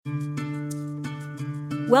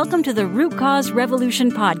Welcome to the Root Cause Revolution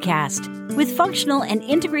podcast with functional and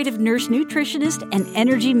integrative nurse nutritionist and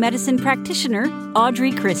energy medicine practitioner,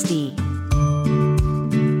 Audrey Christie.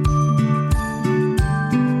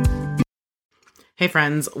 Hey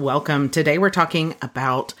friends, welcome. Today we're talking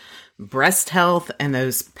about breast health and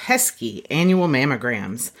those pesky annual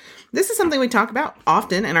mammograms. This is something we talk about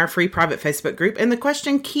often in our free private Facebook group, and the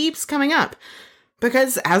question keeps coming up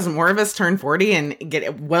because as more of us turn 40 and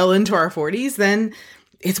get well into our 40s, then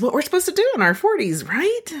it's what we're supposed to do in our 40s,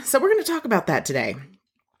 right? So we're going to talk about that today.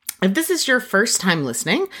 If this is your first time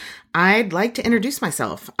listening, I'd like to introduce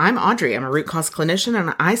myself. I'm Audrey. I'm a root cause clinician,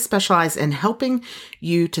 and I specialize in helping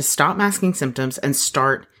you to stop masking symptoms and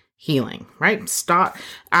start healing, right?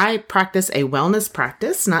 I practice a wellness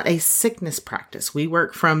practice, not a sickness practice. We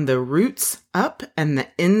work from the roots up and the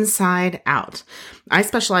inside out. I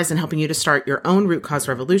specialize in helping you to start your own root cause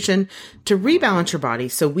revolution to rebalance your body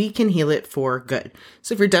so we can heal it for good.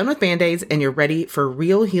 So if you're done with Band-Aids and you're ready for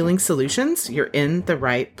real healing solutions, you're in the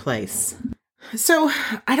right place. So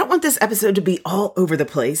I don't want this episode to be all over the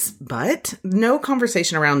place, but no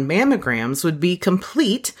conversation around mammograms would be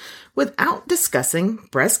complete without discussing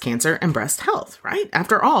breast cancer and breast health, right?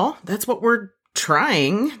 After all, that's what we're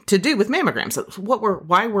trying to do with mammograms. That's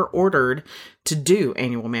why we're ordered to do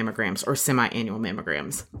annual mammograms or semi-annual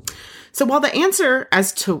mammograms. So while the answer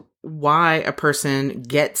as to why a person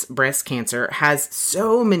gets breast cancer has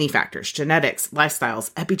so many factors, genetics,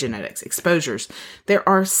 lifestyles, epigenetics, exposures, there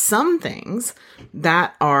are some things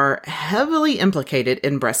that are heavily implicated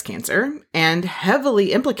in breast cancer and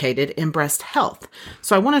heavily implicated in breast health.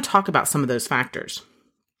 So I want to talk about some of those factors.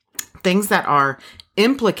 Things that are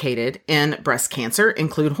implicated in breast cancer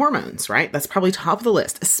include hormones, right? That's probably top of the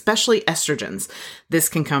list, especially estrogens. This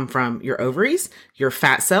can come from your ovaries, your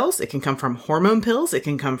fat cells. It can come from hormone pills. It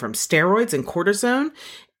can come from steroids and cortisone.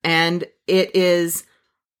 And it is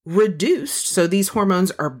reduced. So these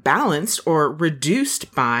hormones are balanced or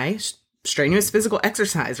reduced by strenuous physical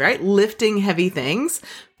exercise, right? Lifting heavy things,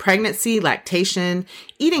 pregnancy, lactation,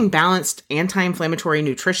 eating balanced anti-inflammatory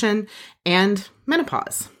nutrition, and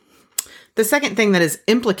menopause. The second thing that is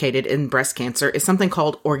implicated in breast cancer is something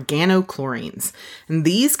called organochlorines. And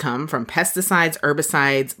these come from pesticides,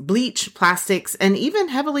 herbicides, bleach, plastics, and even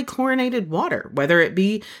heavily chlorinated water, whether it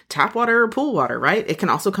be tap water or pool water, right? It can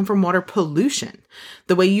also come from water pollution.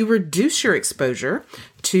 The way you reduce your exposure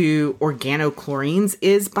to organochlorines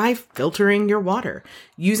is by filtering your water,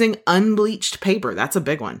 using unbleached paper. That's a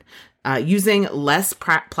big one. Using less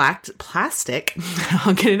plastic,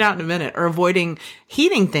 I'll get it out in a minute, or avoiding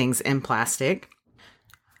heating things in plastic,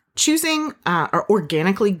 choosing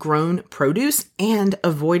organically grown produce, and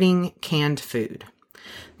avoiding canned food.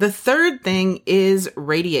 The third thing is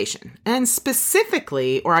radiation, and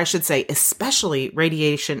specifically, or I should say especially,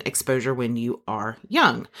 radiation exposure when you are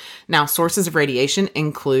young. Now, sources of radiation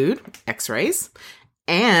include X-rays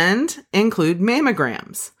and include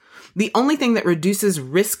mammograms. The only thing that reduces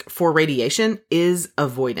risk for radiation is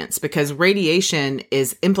avoidance, because radiation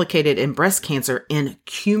is implicated in breast cancer in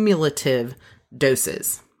cumulative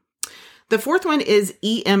doses. The fourth one is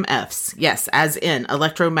EMFs. Yes, as in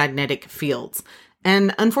electromagnetic fields.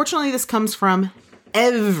 And unfortunately, this comes from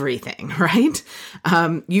everything, right?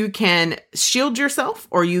 You can shield yourself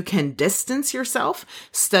or you can distance yourself.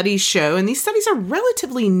 Studies show, and these studies are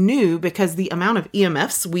relatively new because the amount of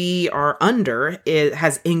EMFs we are under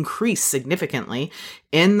has increased significantly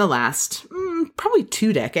in the last probably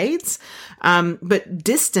 2 decades. But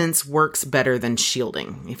distance works better than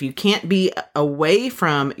shielding. If you can't be away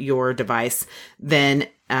from your device, then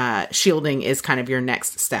shielding is kind of your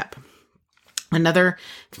next step. Another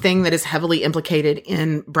thing that is heavily implicated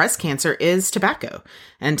in breast cancer is tobacco.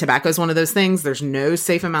 And tobacco is one of those things. There's no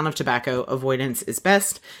safe amount of tobacco. Avoidance is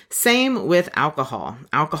best. Same with alcohol.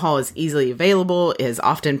 Alcohol is easily available, is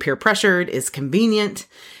often peer pressured, is convenient,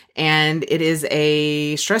 and it is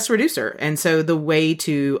a stress reducer. And so the way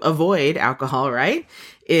to avoid alcohol, right,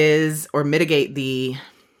 or mitigate the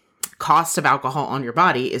cost of alcohol on your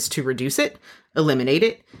body is to reduce it, eliminate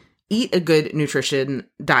it, eat a good nutrition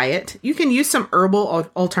diet. You can use some herbal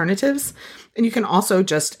alternatives, and you can also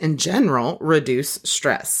just in general reduce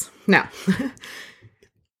stress. Now,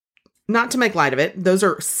 not to make light of it, those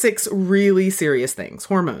are 6 really serious things: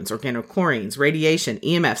 hormones, organochlorines, radiation,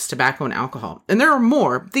 EMFs, tobacco, and alcohol. And there are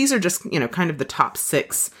more. These are just, kind of the top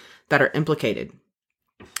 6 that are implicated.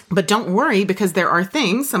 But don't worry, because there are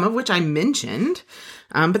things, some of which I mentioned,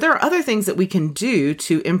 but there are other things that we can do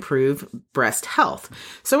to improve breast health.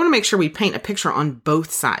 So I want to make sure we paint a picture on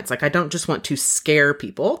both sides. Like, I don't just want to scare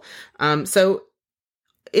people. So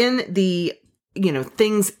in the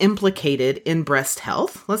things implicated in breast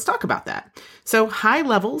health. Let's talk about that. So high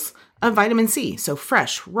levels of vitamin C. So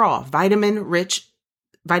fresh, raw, vitamin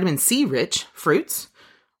C rich fruits,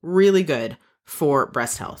 really good for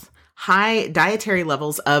breast health. High dietary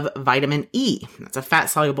levels of vitamin E. That's a fat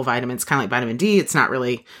soluble vitamin. It's kind of like vitamin D. It's not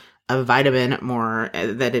really a vitamin, more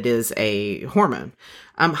that it is a hormone.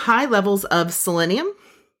 High levels of selenium,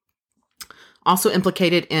 also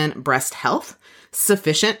implicated in breast health.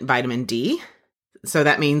 Sufficient vitamin D. So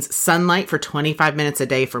that means sunlight for 25 minutes a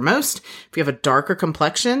day for most. If you have a darker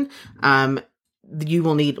complexion, you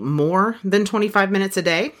will need more than 25 minutes a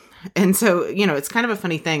day. And so, it's kind of a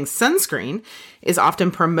funny thing. Sunscreen is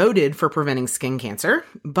often promoted for preventing skin cancer,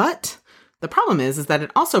 but the problem is that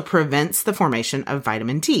it also prevents the formation of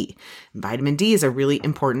vitamin D. Vitamin D is a really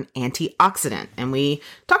important antioxidant, and we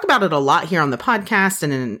talk about it a lot here on the podcast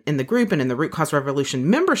and in the group and in the Root Cause Revolution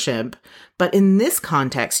membership. But in this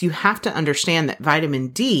context, you have to understand that vitamin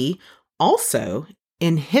D also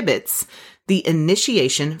inhibits the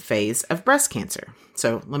initiation phase of breast cancer.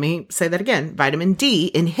 So let me say that again. Vitamin D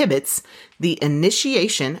inhibits the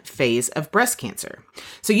initiation phase of breast cancer.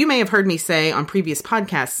 So you may have heard me say on previous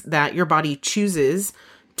podcasts that your body chooses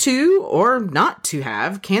to or not to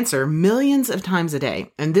have cancer millions of times a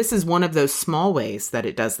day. And this is one of those small ways that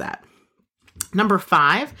it does that. Number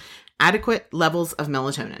 5, adequate levels of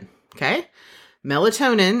melatonin. Okay.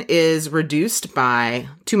 Melatonin is reduced by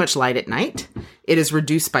too much light at night. It is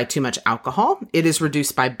reduced by too much alcohol. It is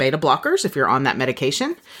reduced by beta blockers if you're on that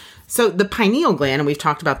medication. So the pineal gland, and we've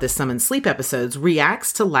talked about this some in sleep episodes,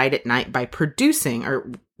 reacts to light at night by producing,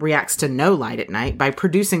 or reacts to no light at night by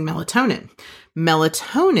producing melatonin.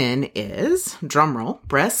 Melatonin is, drumroll,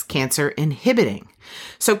 breast cancer inhibiting.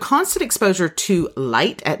 So constant exposure to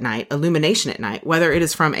light at night, illumination at night, whether it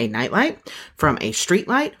is from a nightlight, from a street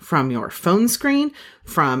light, from your phone screen,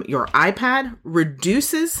 from your iPad,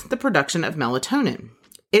 reduces the production of melatonin.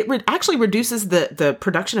 It actually reduces the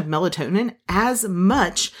production of melatonin as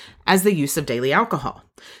much as the use of daily alcohol.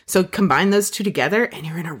 So combine those two together and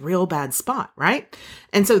you're in a real bad spot, right?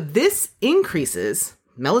 And so this increases,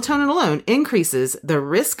 melatonin alone increases the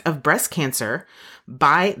risk of breast cancer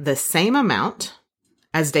by the same amount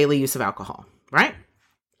as daily use of alcohol, right?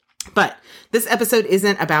 But this episode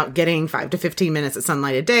isn't about getting 5 to 15 minutes of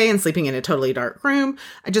sunlight a day and sleeping in a totally dark room.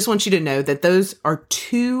 I just want you to know that those are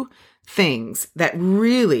two things that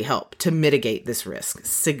really help to mitigate this risk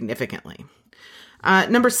significantly.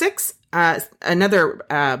 Number 6,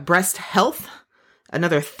 another breast health.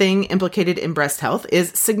 Another thing implicated in breast health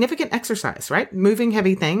is significant exercise, right? Moving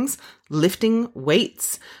heavy things, lifting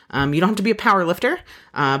weights. You don't have to be a power lifter,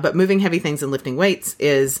 but moving heavy things and lifting weights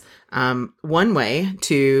is one way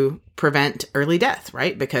to prevent early death,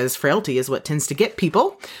 right? Because frailty is what tends to get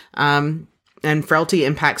people. And frailty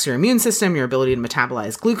impacts your immune system, your ability to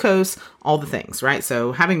metabolize glucose, all the things, right?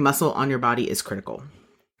 So having muscle on your body is critical.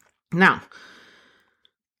 Now,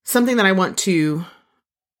 something that I want to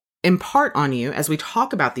impart on you as we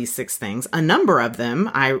talk about these 6 things, a number of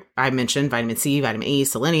them, I mentioned vitamin C, vitamin E,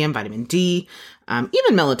 selenium, vitamin D,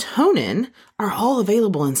 even melatonin are all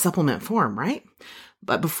available in supplement form, right?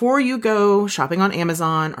 But before you go shopping on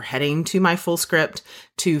Amazon or heading to my full script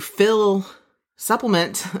to fill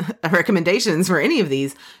supplement recommendations for any of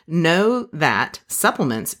these, know that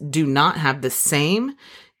supplements do not have the same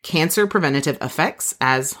cancer preventative effects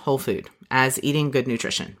as whole food, as eating good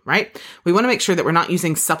nutrition, right? We want to make sure that we're not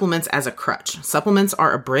using supplements as a crutch. Supplements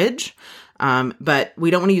are a bridge, but we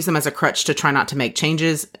don't want to use them as a crutch to try not to make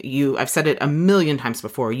changes. I've said it a million times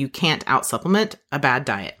before, you can't out-supplement a bad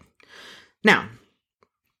diet. Now,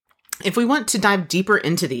 if we want to dive deeper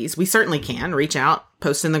into these, we certainly can. Reach out,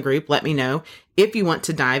 post in the group, let me know if you want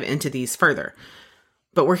to dive into these further.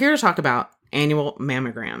 But we're here to talk about annual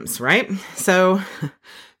mammograms, right? So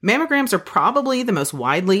mammograms are probably the most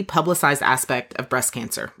widely publicized aspect of breast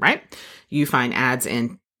cancer, right? You find ads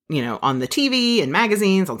on the TV and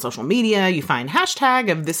magazines, on social media. You find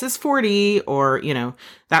hashtag of this is 40 or,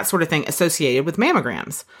 that sort of thing associated with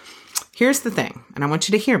mammograms. Here's the thing, and I want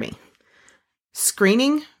you to hear me.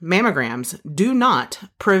 Screening mammograms do not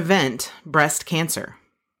prevent breast cancer,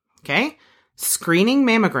 okay? Screening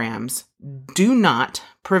mammograms do not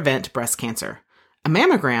prevent breast cancer. A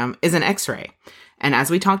mammogram is an X-ray. And as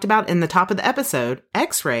we talked about in the top of the episode,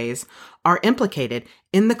 X-rays are implicated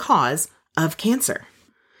in the cause of cancer.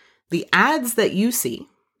 The ads that you see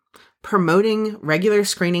promoting regular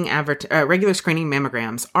screening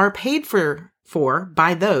mammograms are paid for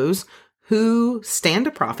by those who stand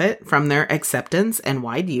to profit from their acceptance and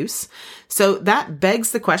wide use. So that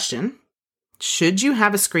begs the question, should you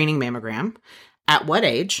have a screening mammogram? At what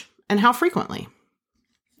age and how frequently?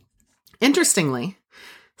 Interestingly,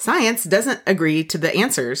 science doesn't agree to the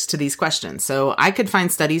answers to these questions. So I could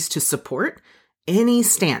find studies to support any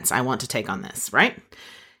stance I want to take on this, right?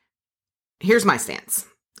 Here's my stance.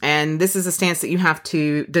 And this is a stance that you have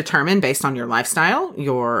to determine based on your lifestyle,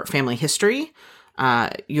 your family history,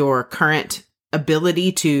 your current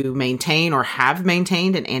ability to maintain or have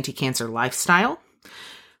maintained an anti-cancer lifestyle.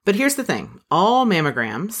 But here's the thing. All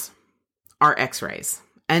mammograms are x-rays.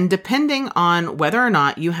 And depending on whether or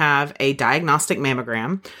not you have a diagnostic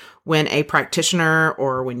mammogram, when a practitioner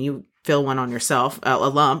or when you feel one on yourself, a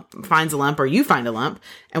lump, finds a lump or you find a lump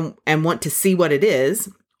and want to see what it is,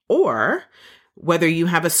 or whether you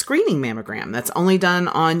have a screening mammogram that's only done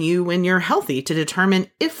on you when you're healthy to determine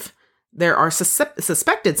if there are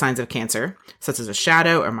suspected signs of cancer, such as a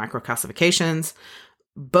shadow or microcalcifications.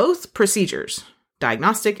 Both procedures,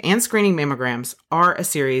 diagnostic and screening mammograms, are a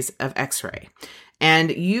series of x-ray.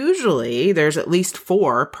 And usually there's at least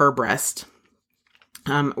 4 per breast,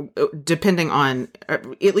 depending on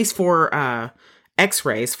at least 4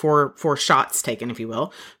 x-rays, 4 shots taken, if you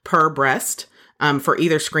will, per breast. For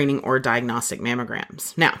either screening or diagnostic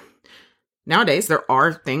mammograms. Now, nowadays, there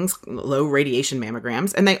are things, low radiation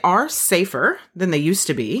mammograms, and they are safer than they used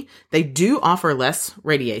to be. They do offer less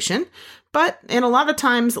radiation, but in a lot of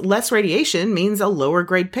times, less radiation means a lower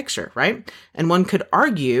grade picture, right? And one could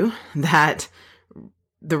argue that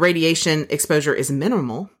the radiation exposure is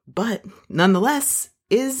minimal, but nonetheless,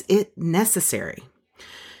 is it necessary?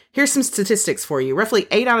 Here's some statistics for you. Roughly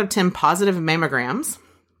 8 out of 10 positive mammograms,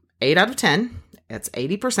 8 out of 10, that's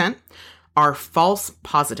 80%, are false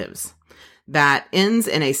positives. That ends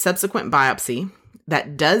in a subsequent biopsy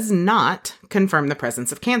that does not confirm the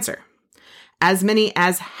presence of cancer. As many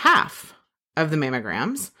as half of the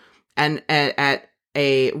mammograms, and at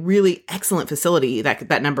a really excellent facility,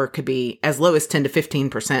 that number could be as low as 10 to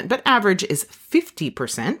 15%, but average is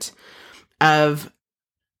 50% of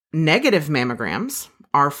negative mammograms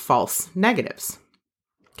are false negatives.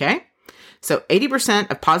 Okay? So 80%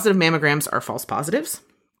 of positive mammograms are false positives,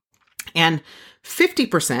 and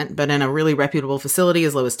 50%, but in a really reputable facility,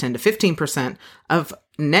 as low as 10 to 15% of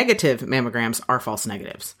negative mammograms are false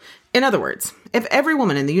negatives. In other words, if every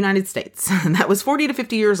woman in the United States that was 40 to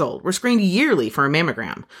 50 years old were screened yearly for a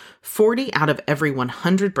mammogram, 40 out of every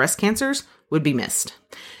 100 breast cancers would be missed.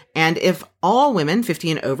 And if all women 50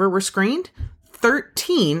 and over were screened,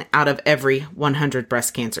 13 out of every 100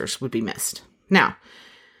 breast cancers would be missed. Now,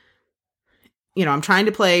 I'm trying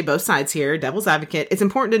to play both sides here, devil's advocate. It's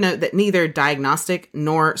important to note that neither diagnostic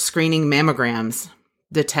nor screening mammograms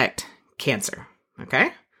detect cancer.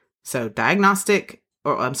 Okay? So screening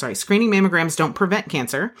mammograms don't prevent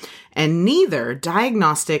cancer, and neither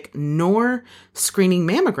diagnostic nor screening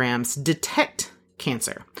mammograms detect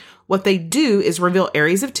cancer. What they do is reveal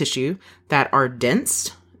areas of tissue that are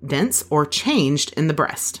dense or changed in the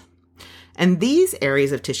breast. And these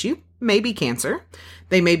areas of tissue may be cancer.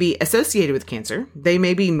 They may be associated with cancer. They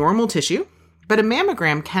may be normal tissue, but a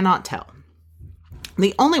mammogram cannot tell.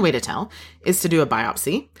 The only way to tell is to do a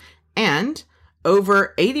biopsy, and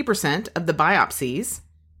over 80% of the biopsies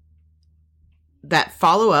that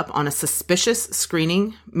follow up on a suspicious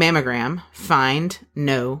screening mammogram find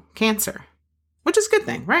no cancer, which is a good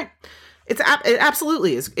thing, right? It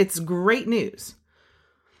absolutely is. It's great news.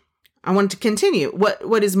 I want to continue.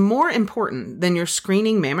 What is more important than your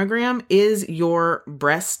screening mammogram is your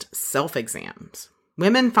breast self-exams.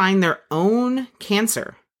 Women find their own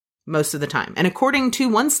cancer most of the time. And according to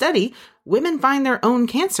one study, women find their own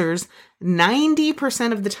cancers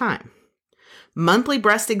 90% of the time. Monthly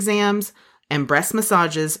breast exams and breast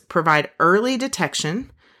massages provide early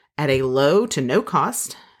detection at a low to no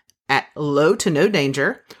cost, at low to no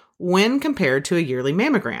danger when compared to a yearly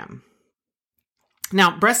mammogram.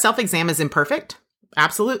 Now, breast self-exam is imperfect,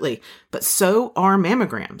 absolutely, but so are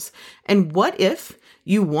mammograms. And what if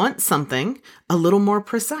you want something a little more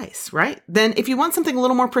precise, right? Then if you want something a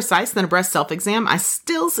little more precise than a breast self-exam, I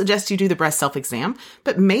still suggest you do the breast self-exam,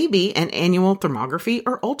 but maybe an annual thermography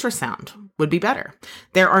or ultrasound would be better.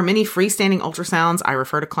 There are many freestanding ultrasounds. I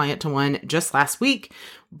referred a client to one just last week,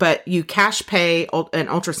 but you cash pay an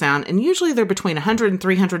ultrasound, and usually they're between $100 and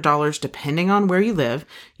 $300 depending on where you live.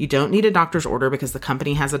 You don't need a doctor's order because the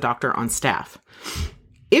company has a doctor on staff.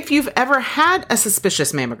 If you've ever had a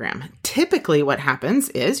suspicious mammogram, typically what happens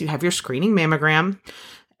is you have your screening mammogram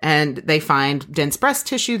and they find dense breast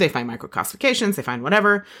tissue, they find microcalcifications, they find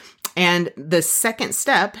whatever. And the second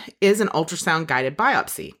step is an ultrasound guided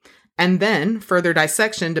biopsy, and then further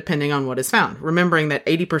dissection depending on what is found, remembering that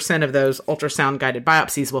 80% of those ultrasound guided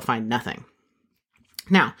biopsies will find nothing.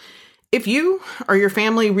 Now, If you or your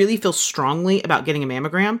family really feel strongly about getting a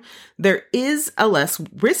mammogram, there is a less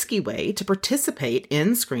risky way to participate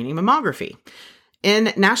in screening mammography.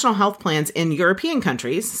 In national health plans in European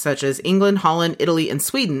countries, such as England, Holland, Italy, and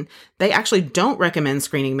Sweden, they actually don't recommend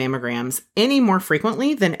screening mammograms any more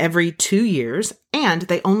frequently than every 2 years, and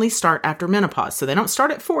they only start after menopause. So they don't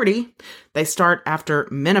start at 40, they start after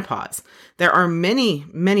menopause. There are many,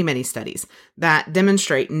 many, many studies that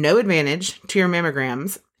demonstrate no advantage to your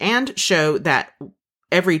mammograms and show that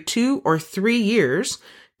every 2 or 3 years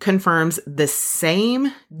confirms the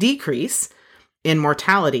same decrease in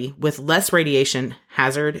mortality with less radiation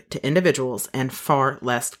hazard to individuals and far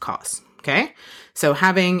less cost. Okay. So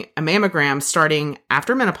having a mammogram starting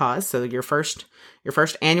after menopause, so your first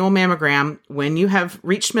annual mammogram when you have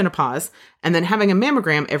reached menopause, and then having a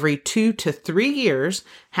mammogram every 2 to 3 years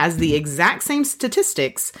has the exact same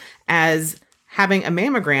statistics as having a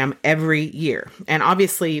mammogram every year. And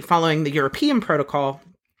obviously following the European protocol,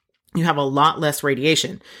 you have a lot less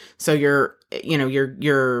radiation. So you're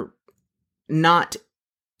not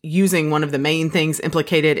using one of the main things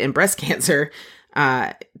implicated in breast cancer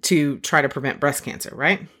to try to prevent breast cancer,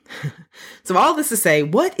 right? So all this to say,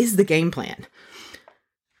 what is the game plan?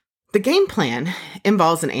 The game plan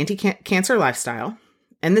involves an anti-cancer lifestyle,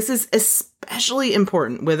 and this is especially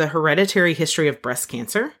important with a hereditary history of breast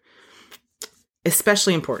cancer.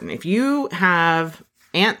 Especially important. If you have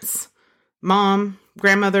aunts, mom,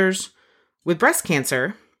 grandmothers with breast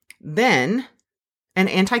cancer, then an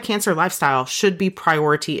anti-cancer lifestyle should be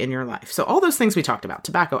priority in your life. So all those things we talked about,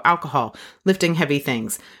 tobacco, alcohol, lifting heavy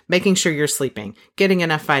things, making sure you're sleeping, getting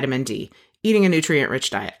enough vitamin D, eating a nutrient-rich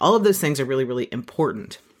diet, all of those things are really, really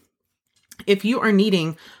important. If you are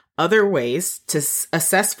needing other ways to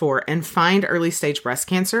assess for and find early stage breast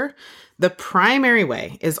cancer, the primary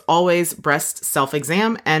way is always breast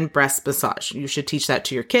self-exam and breast massage. You should teach that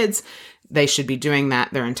to your kids. They should be doing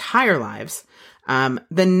that their entire lives.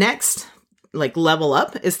 The next level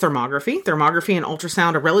up is thermography. Thermography and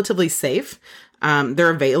ultrasound are relatively safe.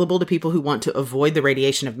 They're available to people who want to avoid the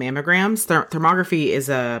radiation of mammograms. Thermography is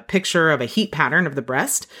a picture of a heat pattern of the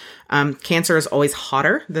breast. Cancer is always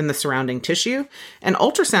hotter than the surrounding tissue. And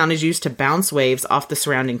ultrasound is used to bounce waves off the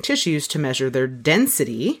surrounding tissues to measure their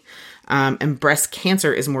density. And breast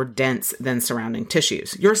cancer is more dense than surrounding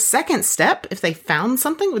tissues. Your second step, if they found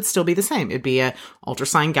something, would still be the same. It'd be a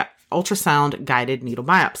ultrasound guided needle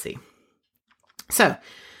biopsy. So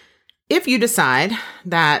if you decide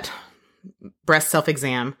that breast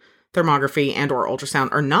self-exam, thermography, and or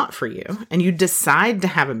ultrasound are not for you, and you decide to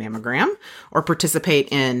have a mammogram or participate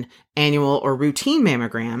in annual or routine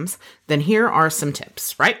mammograms, then here are some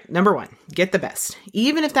tips, right? Number 1, get the best,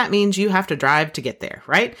 even if that means you have to drive to get there,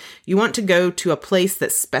 right? You want to go to a place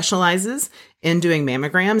that specializes in doing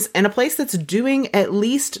mammograms and a place that's doing at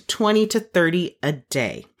least 20 to 30 a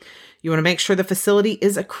day. You want to make sure the facility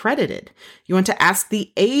is accredited. You want to ask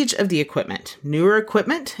the age of the equipment. Newer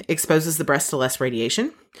equipment exposes the breast to less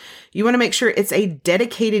radiation. You want to make sure it's a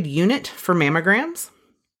dedicated unit for mammograms.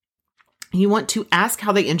 You want to ask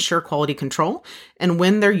how they ensure quality control and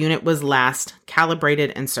when their unit was last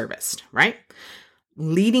calibrated and serviced, right?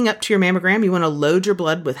 Leading up to your mammogram, you want to load your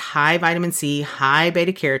blood with high vitamin C, high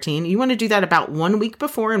beta carotene. You want to do that about 1 week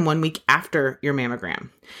before and 1 week after your mammogram.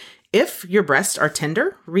 If your breasts are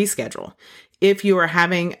tender, reschedule. If you are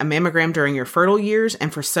having a mammogram during your fertile years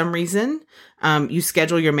and for some reason you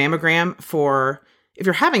schedule your mammogram if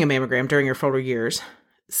you're having a mammogram during your fertile years,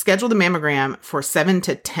 schedule the mammogram for 7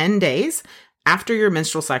 to 10 days after your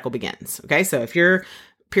menstrual cycle begins. Okay, so if your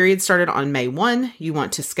period started on May 1, you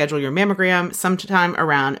want to schedule your mammogram sometime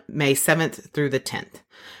around May 7th through the 10th.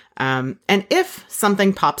 And if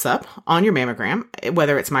something pops up on your mammogram,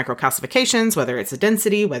 whether it's microcalcifications, whether it's a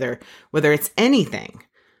density, whether it's anything,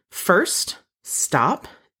 first stop,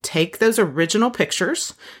 take those original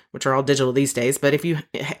pictures, which are all digital these days, but if you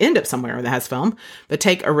end up somewhere that has film, but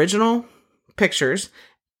take original pictures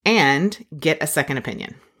and get a second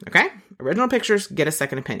opinion. Okay? Original pictures, get a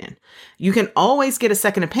second opinion. You can always get a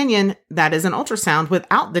second opinion that is an ultrasound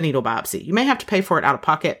without the needle biopsy. You may have to pay for it out of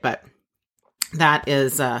pocket, but that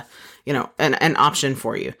is, an option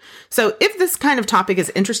for you. So if this kind of topic is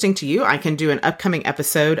interesting to you, I can do an upcoming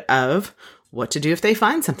episode of what to do if they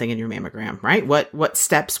find something in your mammogram, right? What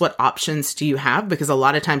steps, what options do you have? Because a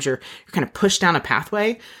lot of times you're kind of pushed down a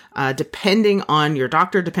pathway, depending on your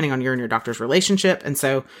doctor, depending on your and your doctor's relationship. And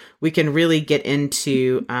so we can really get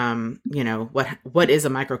into, what is a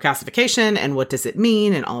microcalcification and what does it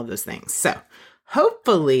mean and all of those things. So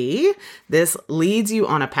hopefully this leads you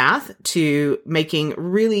on a path to making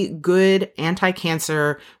really good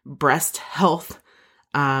anti-cancer breast health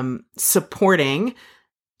supporting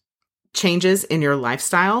changes in your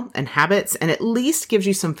lifestyle and habits, and at least gives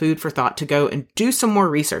you some food for thought to go and do some more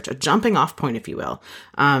research, a jumping off point, if you will,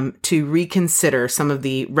 to reconsider some of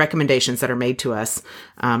the recommendations that are made to us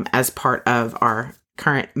as part of our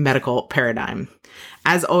current medical paradigm.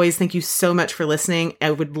 As always, thank you so much for listening.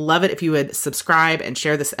 I would love it if you would subscribe and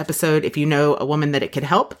share this episode if you know a woman that it could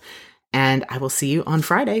help. And I will see you on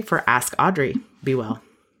Friday for Ask Audrey. Be well.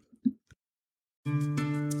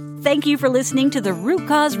 Thank you for listening to the Root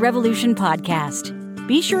Cause Revolution podcast.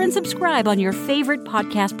 Be sure and subscribe on your favorite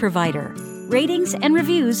podcast provider. Ratings and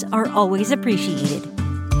reviews are always appreciated.